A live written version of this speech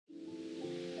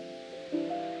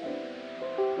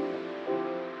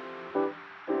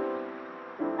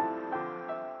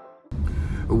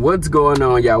What's going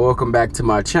on, y'all? Welcome back to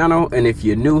my channel, and if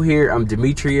you're new here, I'm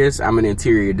Demetrius. I'm an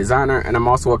interior designer and I'm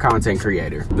also a content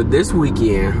creator. But this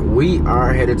weekend we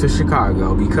are headed to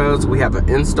Chicago because we have an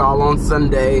install on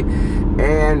Sunday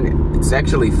and it's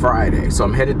actually Friday, so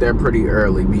I'm headed there pretty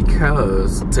early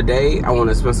because today I want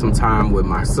to spend some time with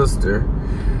my sister.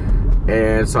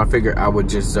 And so I figured I would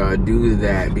just do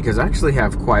that because I actually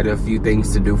have quite a few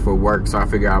things to do for work. So I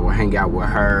figured I would hang out with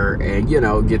her and, you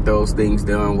know, get those things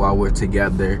done while we're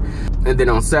together. And then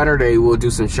on Saturday, we'll do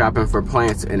some shopping for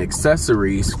plants and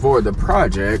accessories for the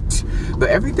project. But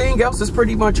everything else is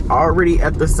pretty much already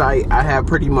at the site. I have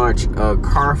pretty much a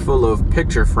car full of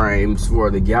picture frames for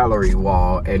the gallery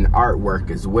wall and artwork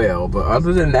as well. But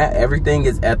other than that, everything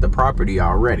is at the property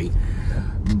already.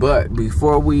 But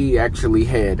before we actually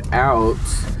head out,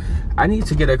 I need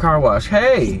to get a car wash.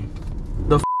 Hey,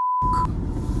 the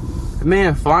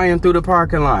man flying through the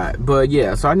parking lot. But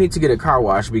yeah, so I need to get a car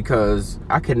wash because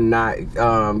I cannot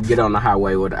get on the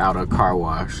highway without a car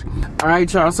wash. All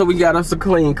right, y'all, so we got us a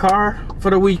clean car for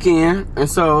the weekend. And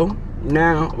so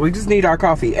now we just need our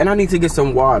coffee and I need to get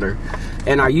some water.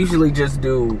 And I usually just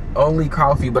do only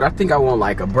coffee, but I think I want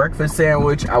like a breakfast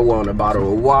sandwich. I want a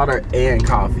bottle of water and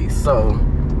coffee. So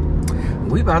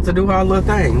we about to do our little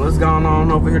thing. What's going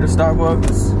on over here to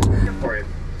Starbucks? For you.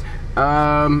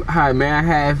 Hi, may I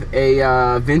have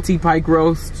a venti pike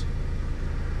roast?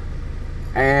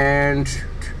 And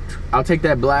I'll take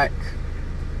that black.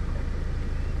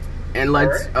 And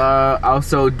let's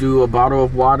also do a bottle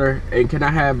of water. And can I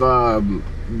have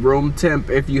room temp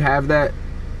if you have that?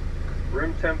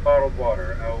 Room temp bottled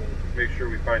water. I'll make sure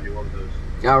we find you one of those.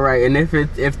 All right, and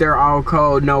if they're all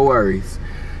cold, no worries.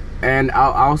 And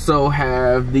I'll also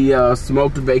have the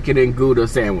smoked bacon and Gouda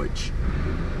sandwich.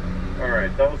 All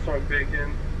right, double smoked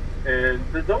bacon, and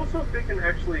the double smoked bacon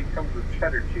actually comes with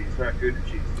cheddar cheese, not Gouda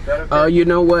cheese. Is that okay? You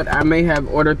know what? I may have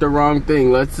ordered the wrong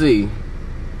thing. Let's see.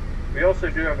 We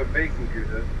also do have a bacon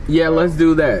Gouda. Yeah, let's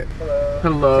do that. Hello.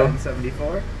 Hello.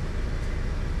 1074.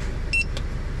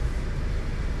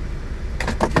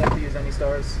 Do you have to use any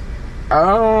stars?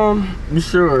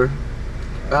 Sure.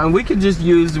 We could just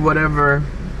use whatever.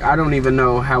 I don't even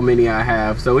know how many I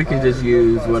have, so we can just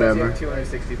use whatever.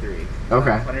 263.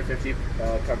 Okay. 150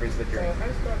 covers the drink.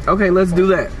 Okay, let's do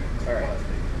that. All right.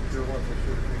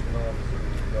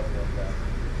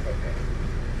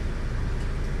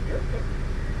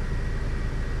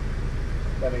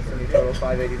 That makes a total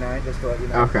 589, just to let you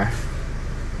know. Okay.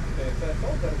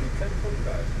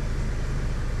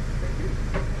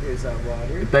 Here's that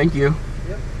water. Thank you.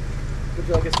 Yep. Would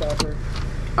you like a stopper?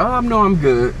 No, I'm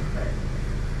good.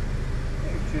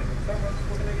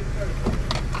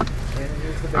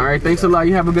 All right, thanks a lot.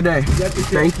 You have a good day.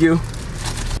 Thank you.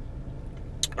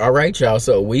 All right, y'all.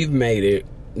 So we've made it,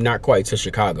 not quite to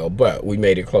Chicago, but we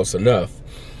made it close enough.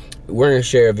 We're in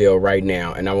Cherville right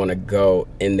now, and I want to go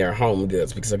in their home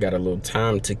goods because I got a little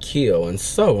time to kill. And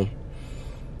so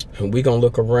we're going to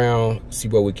look around, see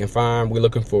what we can find. We're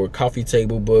looking for coffee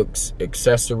table books,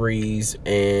 accessories,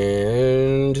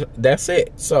 and that's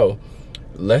it. So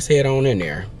let's head on in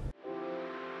there.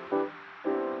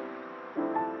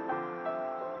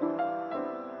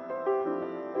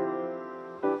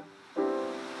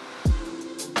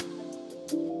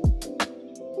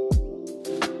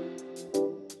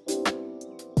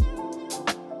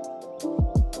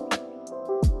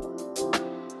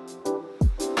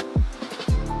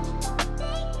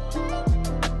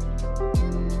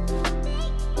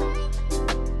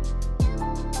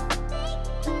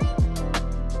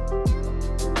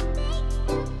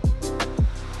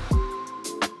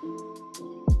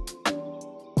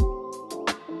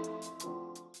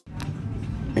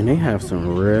 And they have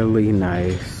some really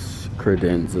nice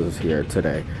credenzas here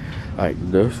today. Like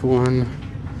this one,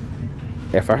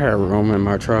 if I had room in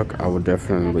my truck, I would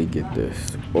definitely get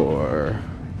this. Or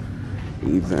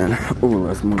even, oh,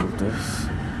 let's move this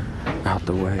out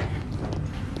the way.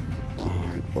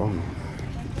 And, oh,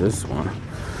 this one,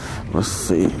 let's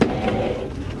see.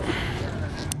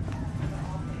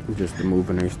 Just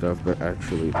removing their stuff, but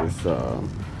actually this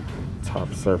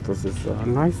top surface is a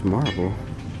nice marble.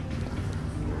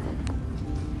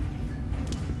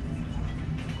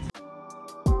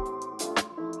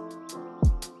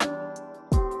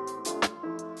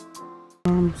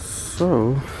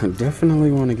 So I definitely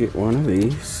want to get one of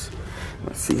these.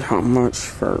 Let's see how much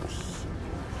first.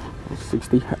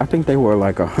 60. I think they were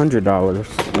like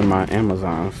 $100 in my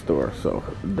Amazon store, so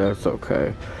that's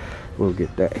okay. We'll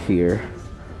get that here.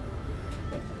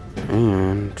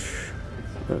 And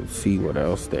let's see what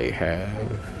else they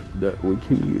have that we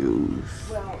can use.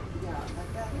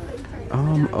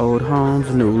 Old homes,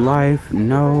 new life,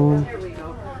 no.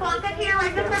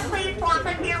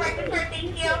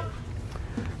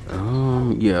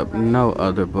 Yep, no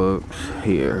other books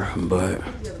here, but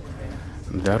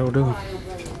that'll do.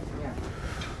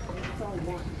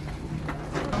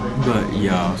 But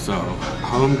y'all, so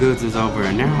Home Goods is over,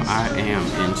 and now I am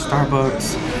in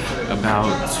Starbucks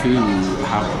about to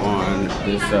hop on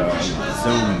this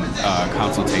Zoom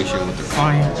consultation with the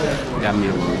client. Got me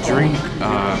a little drink,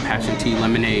 passion tea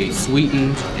lemonade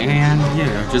sweetened, and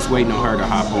yeah, just waiting on her to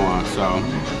hop on,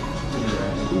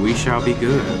 so we shall be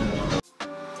good.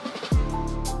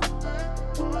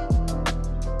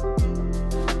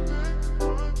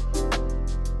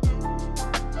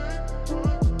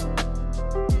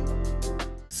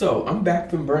 So I'm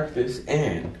back from breakfast,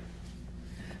 and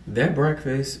that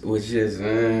breakfast was just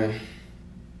meh.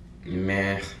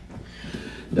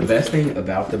 The best thing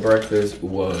about the breakfast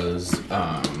was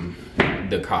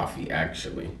the coffee,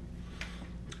 actually,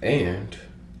 and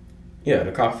yeah,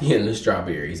 the coffee and the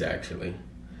strawberries, actually.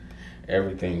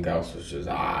 Everything else was just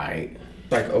alright.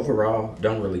 Like, overall,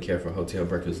 don't really care for hotel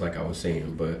breakfast, like I was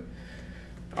saying, but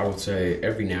I would say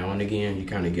every now and again you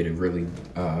kind of get a really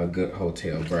good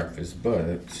hotel breakfast,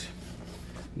 but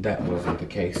that wasn't the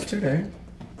case today.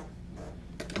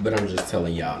 But I'm just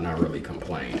telling y'all, not really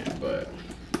complaining, but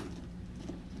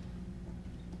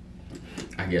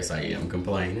I guess I am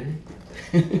complaining.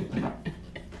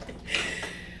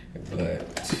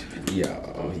 But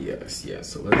y'all, yes,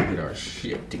 so let's get our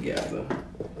shit together.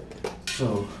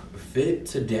 So fit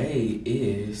today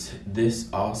is this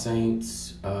All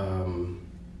Saints,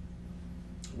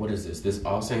 what is this? This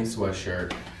All Saints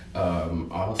sweatshirt,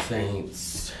 All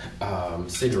Saints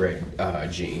cigarette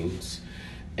jeans,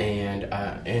 and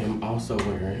I am also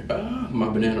wearing my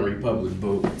Banana Republic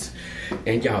boots.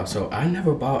 And y'all, so I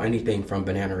never bought anything from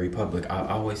Banana Republic. I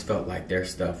always felt like their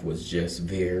stuff was just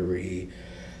a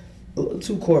little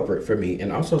too corporate for me.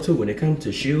 And also too, when it comes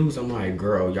to shoes, I'm like,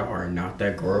 girl, y'all are not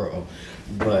that girl.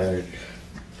 But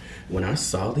when I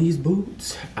saw these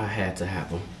boots, I had to have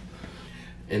them.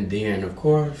 And then, of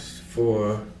course,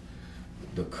 for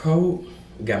the coat,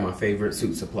 got my favorite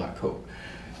Suit Supply coat.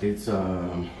 It's,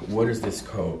 what is this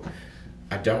coat?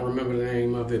 I don't remember the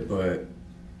name of it, but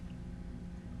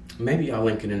maybe I'll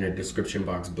link it in the description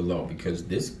box below, because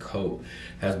this coat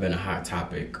has been a hot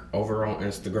topic over on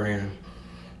Instagram.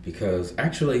 Because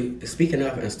actually, speaking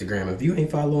of Instagram, if you ain't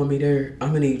following me there, I'm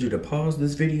gonna need you to pause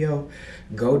this video,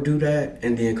 go do that,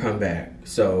 and then come back.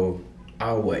 So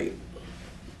I'll wait.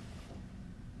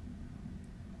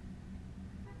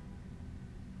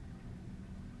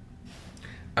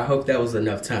 I hope that was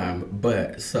enough time,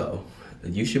 but so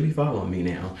you should be following me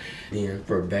now. Then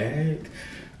for bag,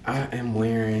 I am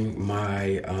wearing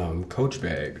my Coach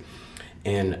bag,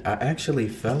 and I actually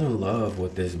fell in love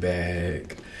with this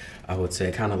bag, I would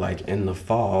say kind of like in the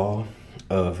fall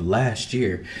of last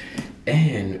year.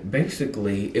 And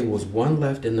basically it was one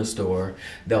left in the store.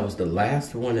 That was the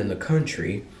last one in the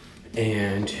country,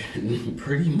 and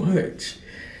pretty much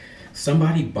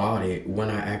somebody bought it when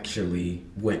I actually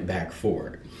went back for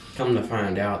it. Come to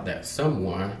find out that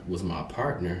someone was my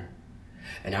partner,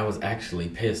 and I was actually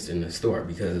pissed in the store,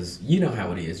 because you know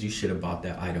how it is, you should have bought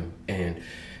that item. And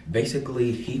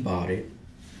basically he bought it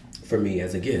for me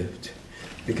as a gift,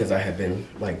 because I had been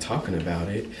like talking about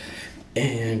it.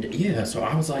 And yeah, so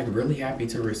I was like really happy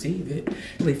to receive it.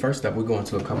 Really, first up, we're going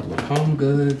to a couple of Home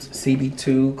Goods,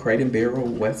 CB2, Crate and Barrel,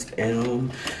 West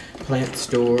Elm, Plant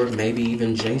Store, maybe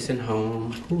even Jason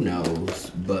Home, who knows,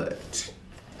 but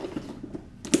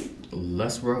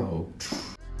let's roll.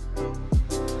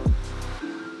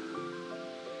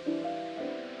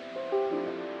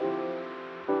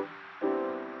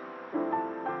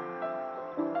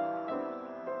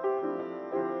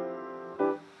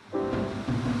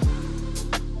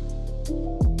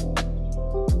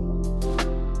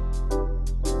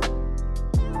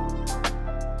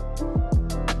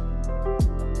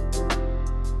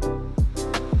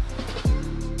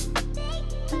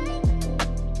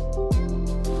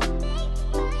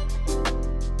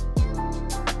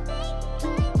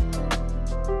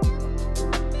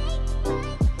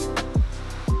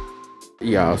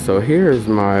 Y'all, so here's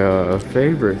my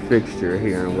favorite fixture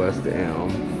here in West Elm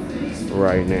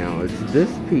right now. It's this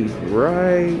piece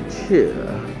right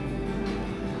here.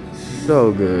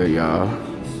 So good, y'all.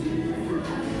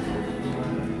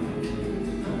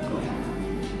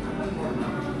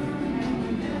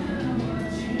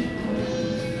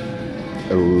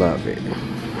 I love it.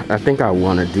 I think I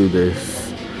want to do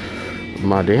this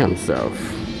my damn self.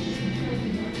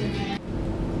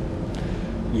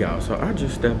 Y'all, so I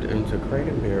just stepped into Crate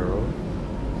and Barrel,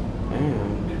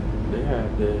 and they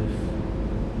have this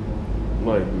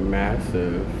like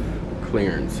massive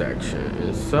clearance section,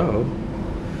 and so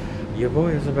your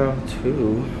boy is about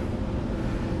to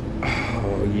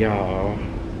Oh, y'all.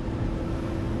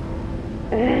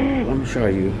 Let me show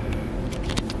you.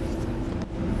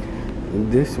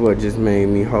 This what just made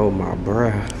me hold my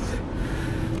breath.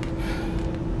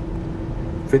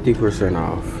 50%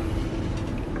 off.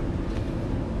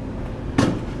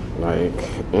 Like,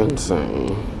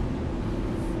 insane.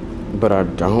 But I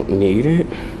don't need it.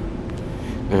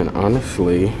 And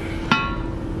honestly,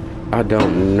 I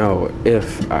don't know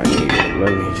if I need it.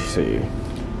 Let me see.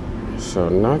 So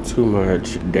not too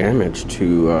much damage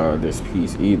to this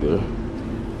piece either.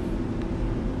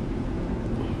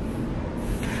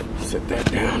 Set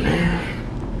that down there.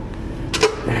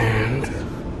 And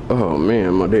oh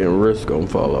man, my damn wrist gonna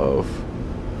fall off.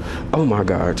 Oh my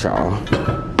god, y'all.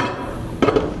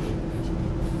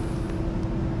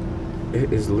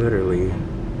 It is literally,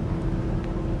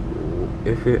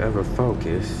 if it ever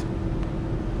focus,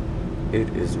 it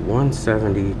is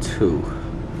 172.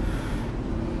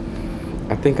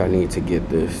 I think I need to get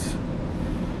this.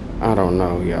 I don't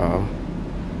know, y'all.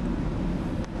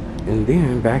 And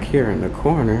then back here in the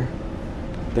corner,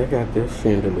 they got this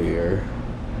chandelier.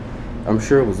 I'm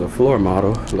sure it was a floor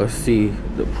model. Let's see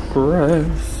the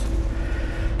price.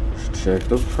 Let's check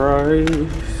the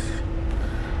price.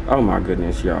 Oh my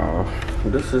goodness, y'all.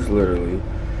 This is literally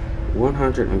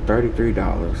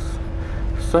 $133.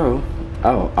 So,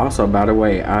 oh, also, by the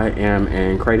way, I am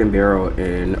in Crate and Barrel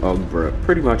in Oak Brook,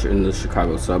 pretty much in the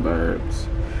Chicago suburbs,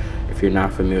 if you're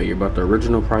not familiar. But the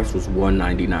original price was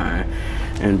 $199.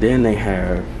 And then they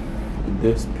have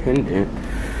this pendant,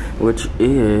 which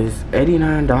is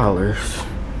 $89.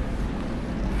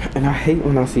 And I hate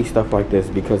when I see stuff like this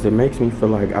because it makes me feel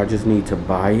like I just need to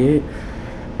buy it,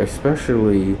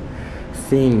 especially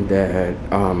seeing that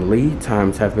lead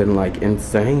times have been like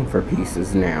insane for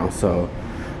pieces now. So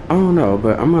I don't know,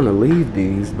 but I'm gonna leave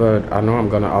these, but I know I'm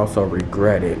gonna also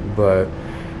regret it. But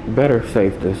better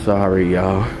safe than sorry,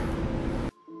 y'all.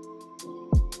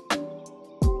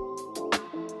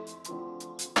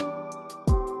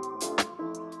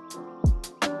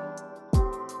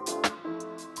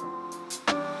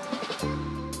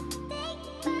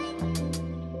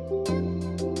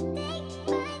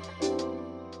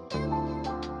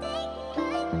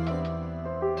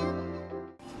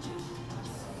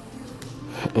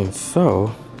 And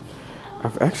so,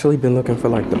 I've actually been looking for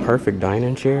like the perfect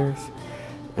dining chairs,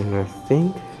 and I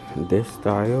think this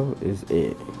style is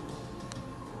it.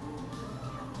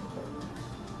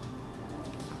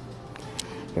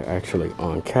 They're actually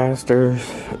on casters.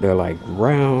 They're like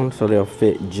round, so they'll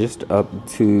fit just up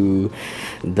to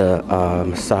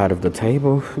the side of the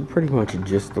table, pretty much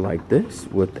just like this,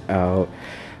 without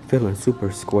feeling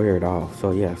super squared off.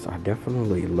 So yes, I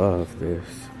definitely love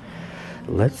this.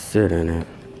 Let's sit in it.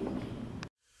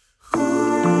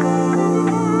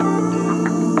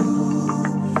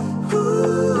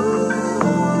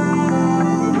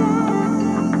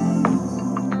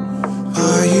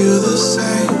 Are you the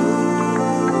same?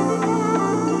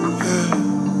 Yeah.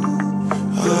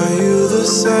 Are you the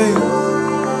same?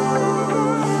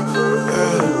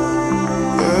 Yeah.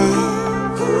 Yeah.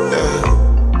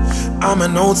 Yeah. I'm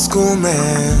an old school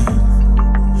man.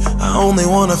 I only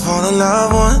wanna fall in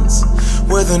love once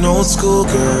with an old school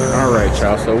girl. Alright,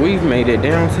 y'all, so we've made it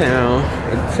downtown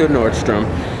to Nordstrom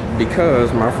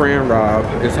because my friend Rob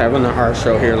is having an art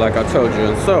show here, like I told you.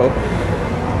 And so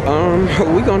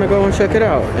we're gonna go and check it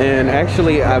out. And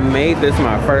actually, I made this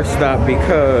my first stop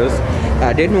because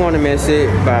I didn't want to miss it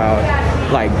by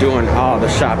like doing all the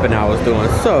shopping I was doing.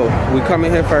 So we come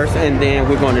in here first, and then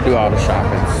we're going to do all the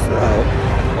shopping. So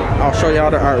I'll show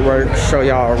y'all the artwork, show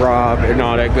y'all Rob and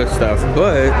all that good stuff.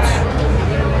 But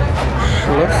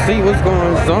let's see what's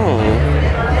going on.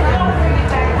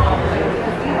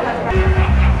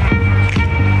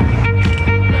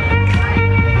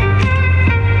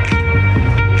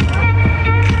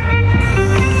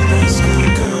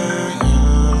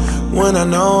 When I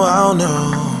know, I'll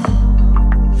know.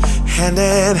 Hand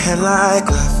in hand like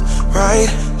left, right,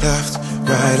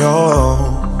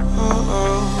 oh.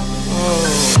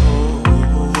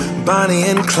 Bonnie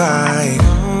and Clyde.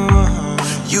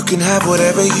 You can have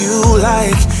whatever you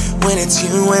like when it's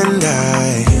you and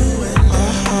I.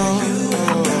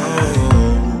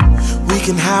 We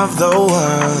can have the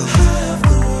world.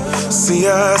 See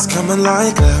us coming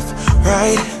like left,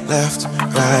 right,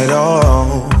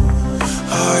 oh.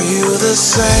 Are you the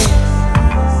same?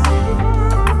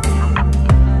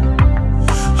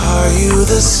 Are you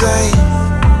the same?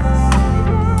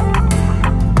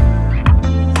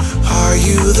 Are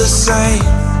you the same?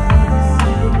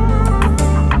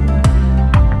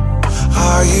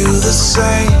 Are you the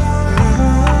same?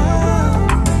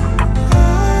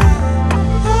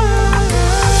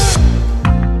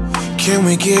 can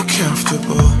we get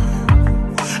comfortable?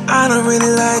 I don't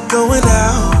really like going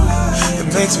out. It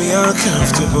makes me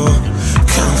uncomfortable.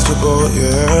 Comfortable,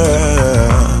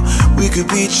 yeah. We could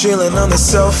be chilling on the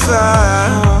sofa,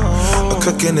 or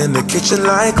cooking in the kitchen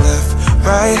like left,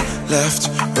 right,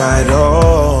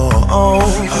 oh, oh.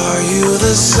 Are you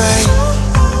the same?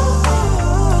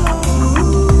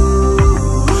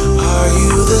 Are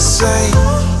you the same?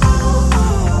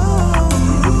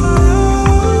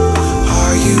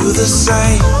 Are you the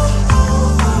same?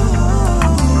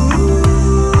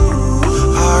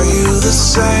 Are you the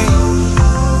same?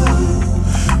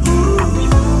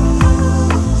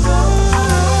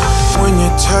 When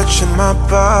you're touching my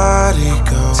body,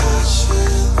 go.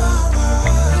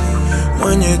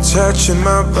 When you're touching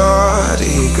my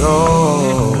body,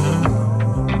 go.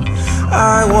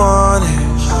 I want it,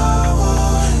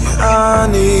 yeah, I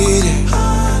need it,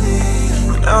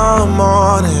 and I'm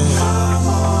on it,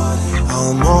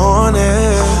 I'm on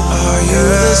it. Are you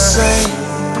the same?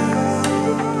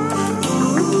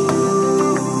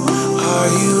 Are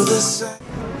you the same?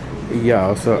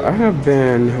 Y'all, so I have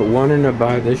been wanting to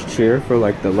buy this chair for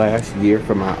like the last year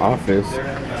for my office,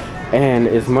 and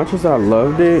as much as I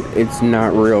loved it, it's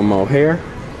not real mohair,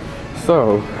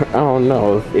 so I don't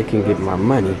know if it can get my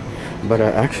money, but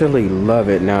I actually love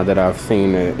it now that I've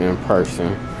seen it in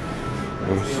person.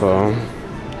 And so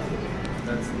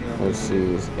let's see,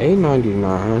 it's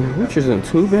 $8.99, which isn't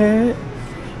too bad,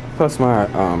 plus my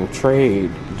trade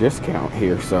discount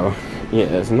here, so yeah,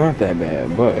 it's not that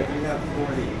bad. But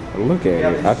look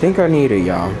at it. I think I need it,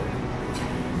 y'all.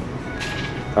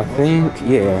 I think,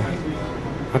 yeah,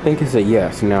 I think it's a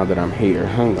yes now that I'm here.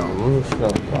 Hang on, let me show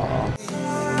y'all.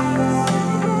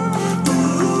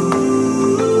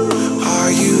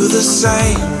 Are you the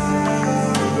same?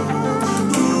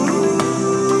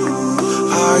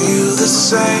 Are you the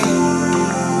same?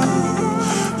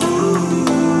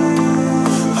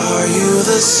 Are you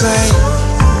the same?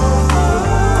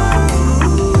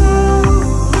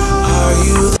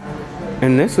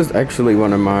 And this is actually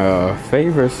one of my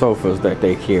favorite sofas that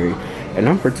they carry. And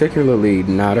I'm particularly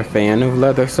not a fan of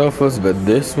leather sofas, but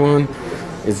this one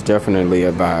is definitely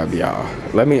a vibe, y'all.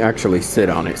 Let me actually sit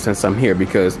on it since I'm here,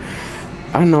 because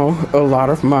I know a lot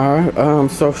of my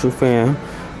social fam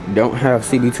don't have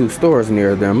CB2 stores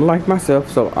near them like myself,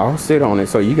 so I'll sit on it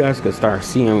so you guys can start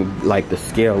seeing like the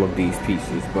scale of these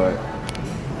pieces. But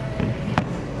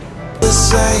the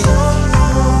same.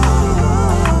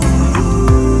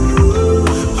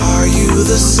 Are you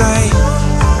the same?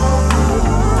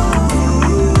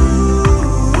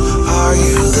 Are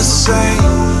you the same?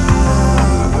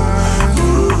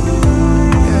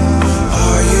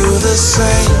 Are you the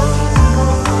same?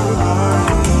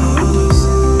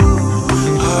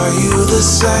 Are you the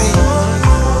same?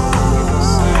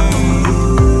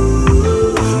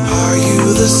 Are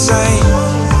you the same?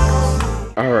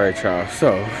 alright, y'all,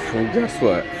 so guess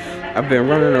what? I've been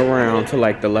running around to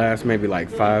like the last maybe like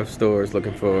 5 stores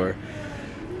looking for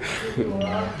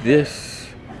this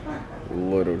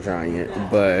little giant,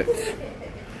 but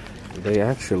they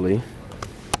actually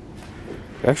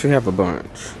have a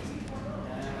bunch.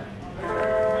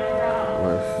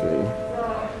 Let's see.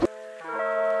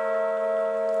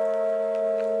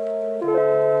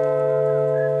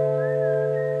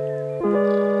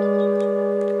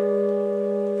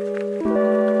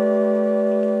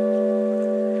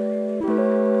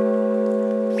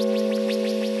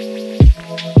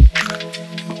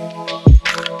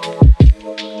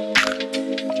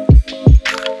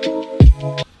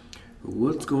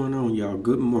 What's going on, y'all?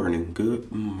 Good morning.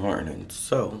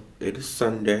 So it is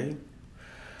Sunday.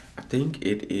 I think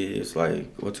it is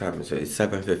like, what time is it? It's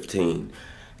 7:15.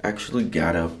 Actually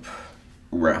got up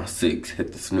around 6,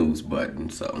 hit the snooze button.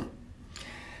 So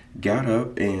got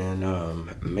up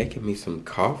and making me some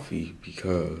coffee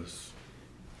because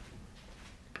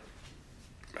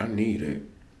I need it.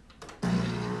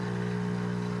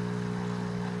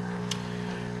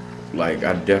 Like,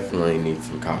 I definitely need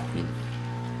some coffee.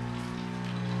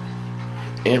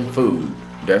 And food.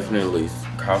 Definitely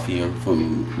coffee and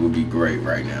food would be great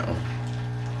right now.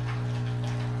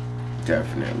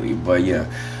 Definitely. But yeah,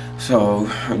 so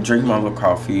drink my little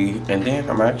coffee, and then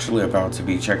I'm actually about to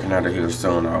be checking out of here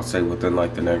soon. I'll say within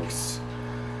like the next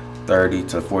 30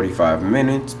 to 45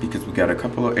 minutes, because we got a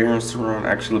couple of errands to run.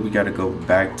 Actually, we got to go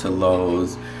back to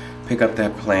Lowe's, pick up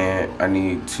that plant. I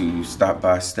need to stop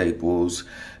by Staples.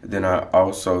 Then I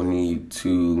also need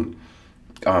to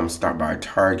stop by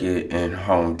Target and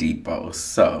Home Depot.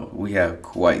 So we have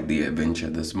quite the adventure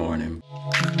this morning.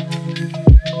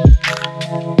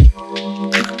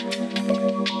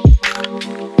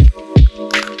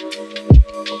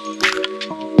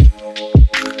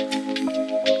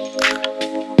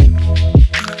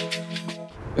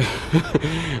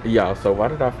 Y'all, so why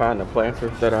did I find the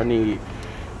planters that I need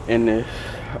in this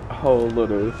whole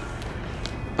little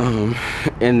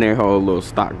in their whole little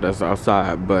stock that's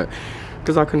outside? But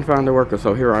because I couldn't find the worker,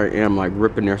 so here I am like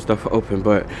ripping their stuff open.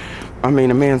 But I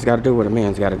mean, a man's got to do what a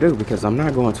man's got to do, because I'm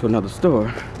not going to another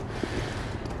store.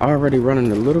 Already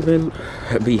running a little bit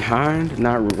behind,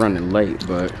 not running late,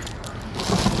 but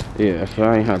yeah, so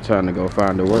I ain't had time to go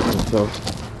find the worker, so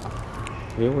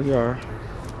here we are.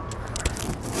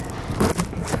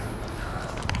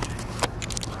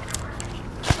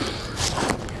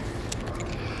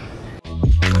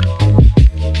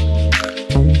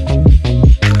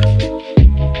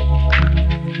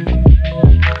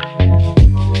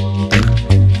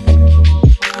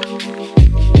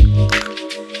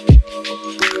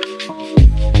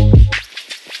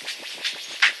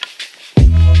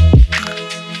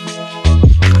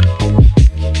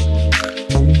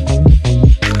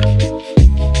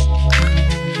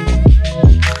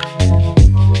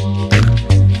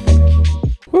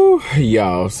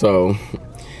 Y'all, so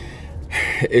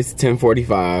it's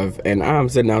 10:45 and I'm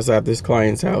sitting outside this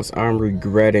client's house. I'm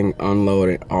regretting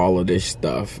unloading all of this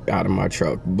stuff out of my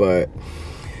truck, but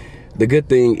the good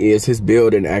thing is his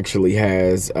building actually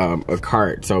has a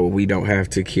cart, so we don't have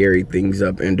to carry things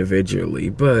up individually.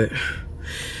 But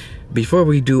before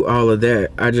we do all of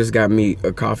that, I just got me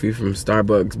a coffee from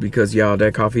Starbucks, because y'all,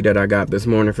 that coffee that I got this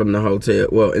morning from the hotel,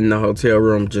 well, in the hotel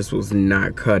room, just was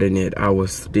not cutting it. I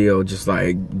was still just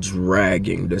like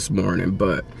dragging this morning,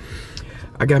 but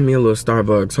I got me a little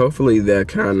Starbucks. Hopefully that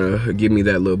kind of give me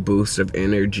that little boost of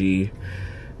energy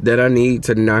that I need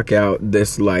to knock out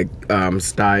this like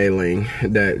styling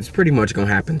that's pretty much gonna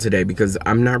happen today, because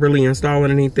I'm not really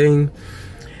installing anything.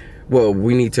 Well,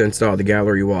 we need to install the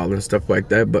gallery wall and stuff like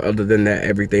that, but other than that,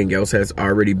 everything else has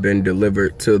already been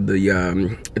delivered to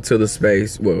the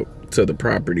space, well, to the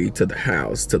property, to the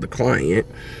house, to the client.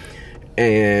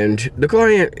 And the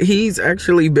client, he's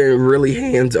actually been really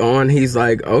hands-on. He's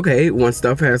like, okay, when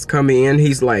stuff has come in,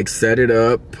 he's like set it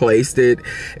up, placed it.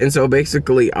 And so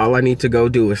basically all I need to go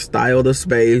do is style the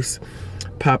space,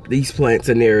 pop these plants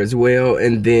in there as well,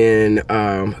 and then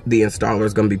the installer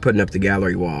is gonna be putting up the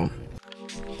gallery wall.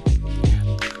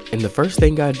 And the first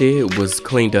thing I did was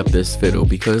cleaned up this fiddle,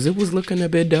 because it was looking a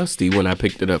bit dusty when I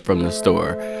picked it up from the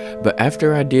store. But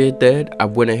after I did that, I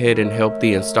went ahead and helped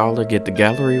the installer get the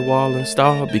gallery wall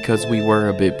installed, because we were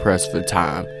a bit pressed for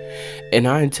time. And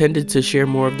I intended to share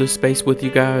more of this space with you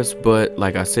guys, but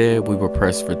like I said, we were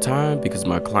pressed for time because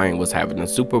my client was having a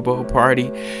Super Bowl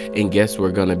party and guests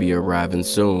were gonna be arriving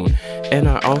soon. And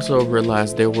I also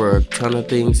realized there were a ton of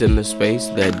things in the space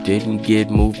that didn't get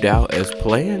moved out as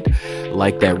planned,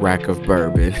 like that rack of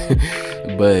bourbon.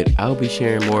 But I'll be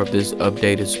sharing more of this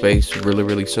updated space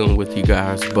really soon with you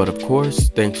guys. But of course,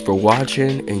 thanks for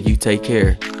watching, and you take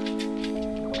care.